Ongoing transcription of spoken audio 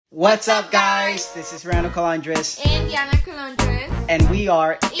What's up, guys? This is Randall Colondres and Diana Colondres, and we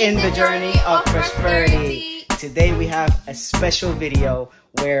are in the journey of prosperity. Today we have a special video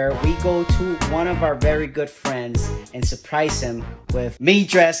where we go to one of our very good friends and surprise him with me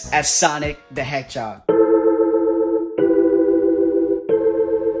dressed as Sonic the Hedgehog.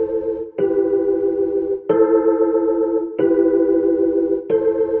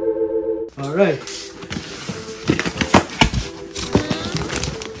 All right.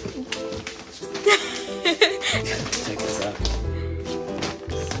 Check this out.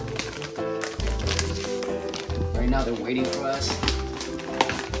 Right now they're waiting for us.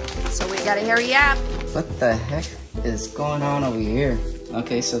 so we gotta hurry up. What the heck is going on over here?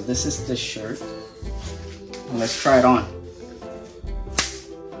 Okay, so this is the shirt. Let's try it on.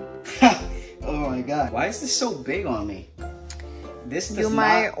 Oh my god. Why is this so big on me? This does You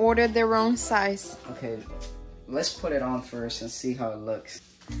might order the wrong size. Okay, let's put it on first and see how it looks.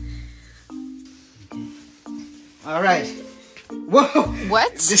 All right. Whoa.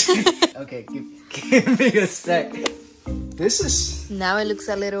 What? Okay, give me a sec. This is... Now it looks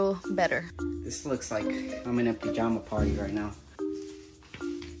a little better. This looks like I'm in a pajama party right now.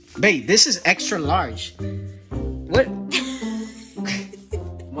 Babe, this is extra large. What?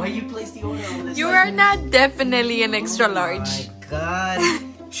 Why you place the order on this? You are not definitely an extra large. Oh my god.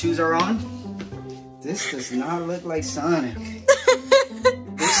 Shoes are on? This does not look like Sonic.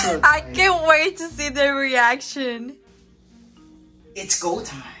 I can't wait to see the reaction. It's go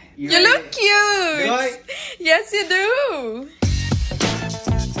time. You look cute. Do I? Yes, you do.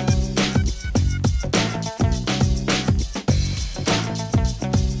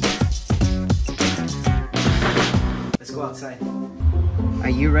 Let's go outside. Are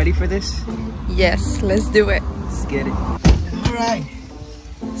you ready for this? Yes, let's do it. Let's get it. All right.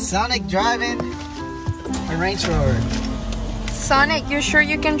 Sonic driving a Range Rover. Sonic, you sure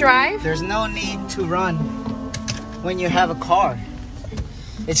you can drive? There's no need to run when you have a car.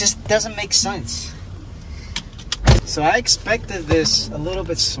 It just doesn't make sense. So I expected this a little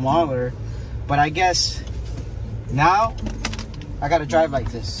bit smaller, but I guess now I gotta drive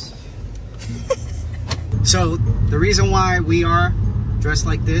like this. So the reason why we are dressed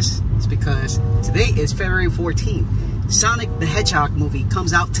like this is because today is February 14th. Sonic the Hedgehog movie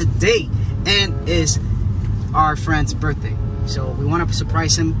comes out today and is our friend's birthday. So we want to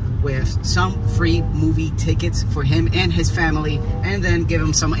surprise him with some free movie tickets for him and his family, and then give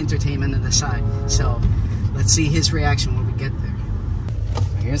him some entertainment on the side. So let's see his reaction when we get there.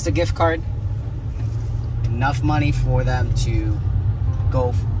 Here's the gift card. Enough money for them to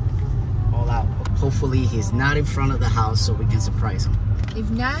go all out. Hopefully he's not in front of the house so we can surprise him.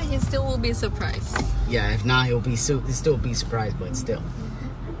 If not, he still will be surprised. Yeah, if not, he'll still be surprised, but still.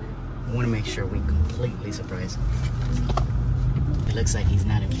 I want to make sure we completely surprise him. It looks like he's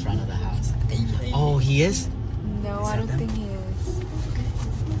not in front of the house. Oh, he is? No, I don't think he is.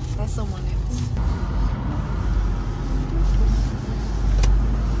 That's someone else.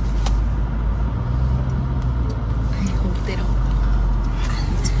 I hope they don't.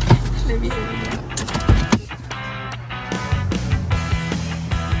 Let me get it out.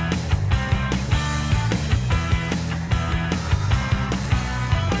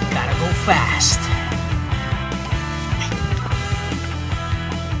 Gotta go fast.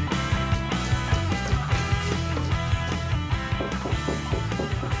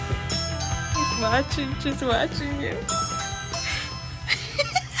 Just watching you.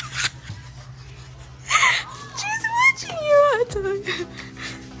 Just watching you, hot dog.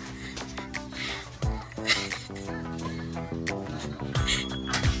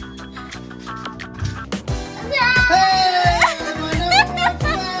 Hey, my number one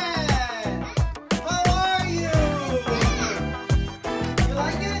fan! How are you? You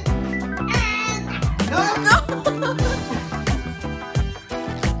like it? No?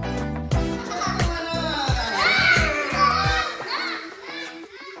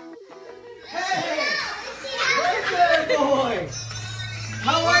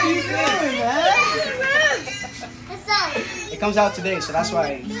 How are you doing, man? It comes out today, so that's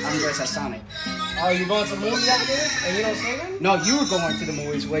why I'm dressed as Sonic. Oh, you going to the movies after this? And you don't see them? No, you were going to the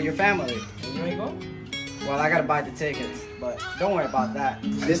movies with your family. And you ain't going? Well, I gotta buy the tickets, but don't worry about that.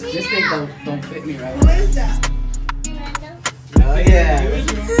 This thing don't fit me right. What is that? Oh yeah,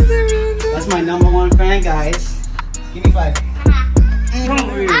 that's my number one fan, guys. Give me 5. Come on,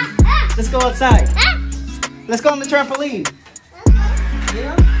 baby. Let's go outside. Let's go on the trampoline.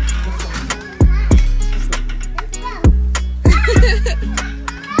 Yeah.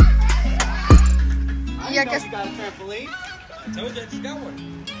 Yeah, know you got a trampoline. I told you I just got one.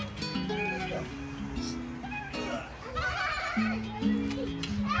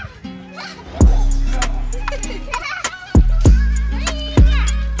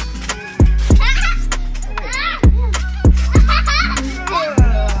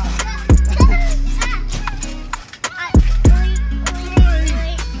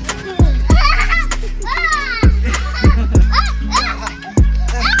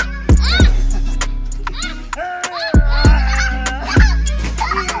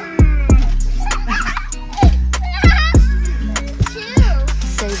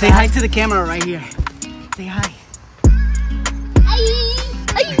 Say hi to the camera right here. Say hi.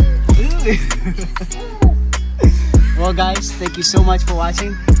 Well guys, thank you so much for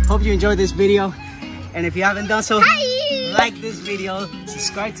watching. Hope you enjoyed this video. And if you haven't done so, like this video,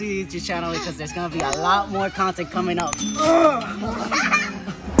 subscribe to the YouTube channel because there's gonna be a lot more content coming up. So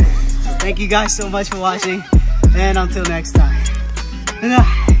thank you guys so much for watching. And until next time.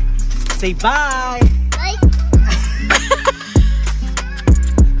 Say bye.